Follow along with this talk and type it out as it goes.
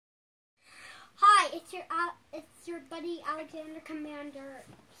it's your buddy Alexander Commander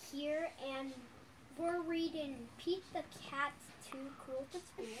here, and we're reading Pete the Cat's Too Cool for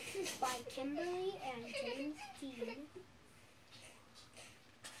School by Kimberly and James Dean.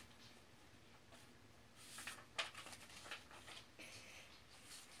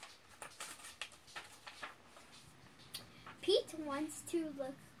 Pete wants to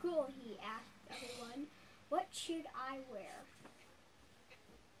look cool, he asked everyone. What should I wear?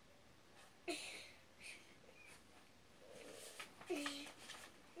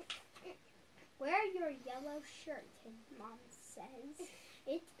 Wear your yellow shirt, his mom says.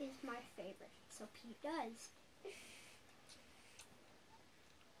 It is my favorite, so Pete does.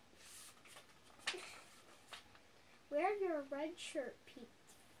 Wear your red shirt,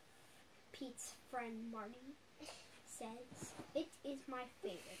 Pete's friend Marty says. It is my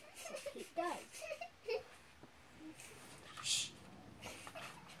favorite, so Pete does. Shh.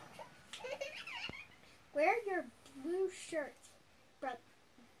 Wear your blue shirt,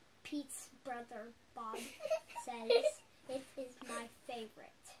 Pete's brother Bob says. It is my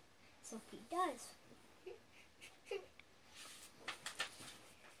favorite, so Pete does.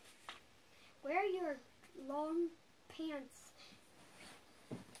 Wear your long pants,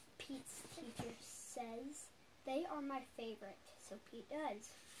 Pete's teacher says. They are my favorite, so Pete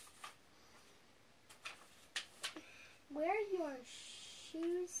does. Wear your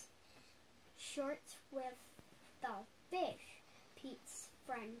shoes shorts with the fish, Pete's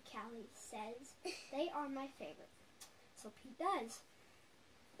friend Callie says. They are my favorite, so Pete does.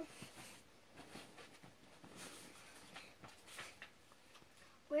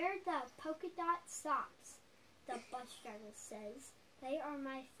 Wear the polka dot socks, the bus driver says. They are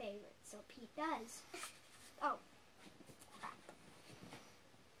my favorite, so Pete does. Oh, crap.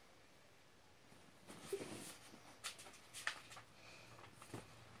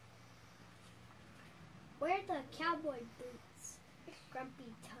 Wear the cowboy boots,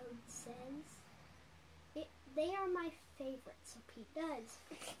 Grumpy Toad says. They are my favorite, so Pete does.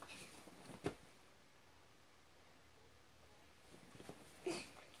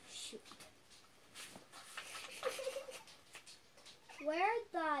 Shoot. Wear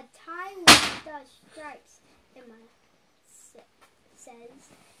the tie with the stripes, Emma says.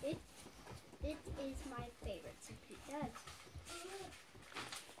 It is my favorite, so Pete does.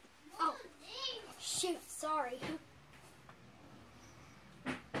 Oh, shoot, sorry.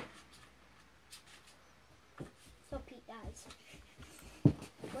 So Pete does.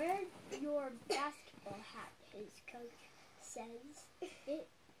 Wear your basketball hat, his coach says. It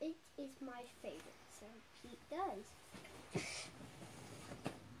is my favorite, so Pete does.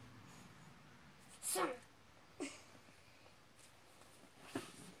 So,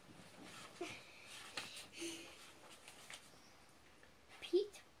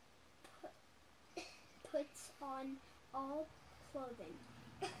 Pete puts on all clothing.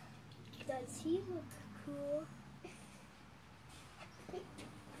 Does he look cool?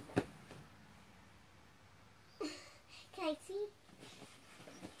 Can I see?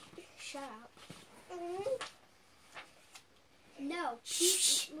 Shut up. No,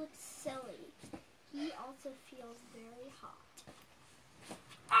 Pete looks silly. He also feels very hot.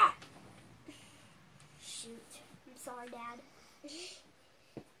 Ah! Shoot. I'm sorry, Dad.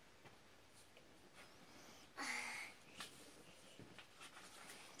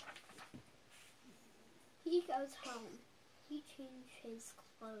 He goes home. He changes his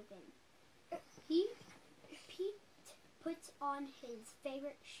clothing. Pete puts on his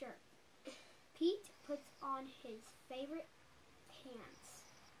favorite shirt. Pete puts on his favorite pants.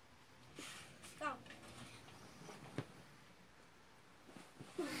 Oh.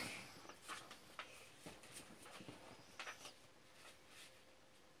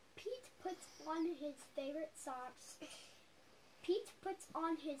 Pete puts on his favorite socks. Pete puts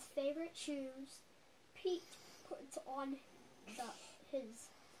on his favorite shoes. Pete puts on his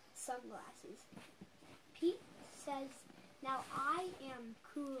sunglasses. Pete says, "Now I am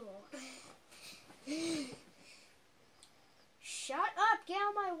cool." Shut up! Get out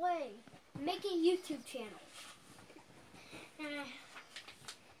of my way! I'm making a YouTube channel.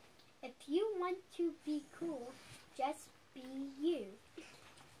 If you want to be cool, just be you.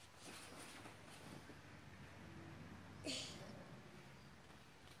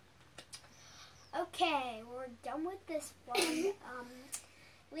 Okay, we're done with this one.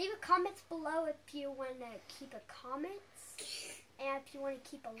 Leave a comments below if you want to keep a comment. And if you want to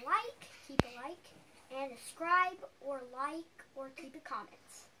keep a like. And subscribe or like or keep a comment.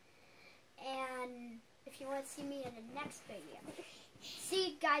 And if you want to see me in the next video. See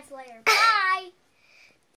you guys later. Bye!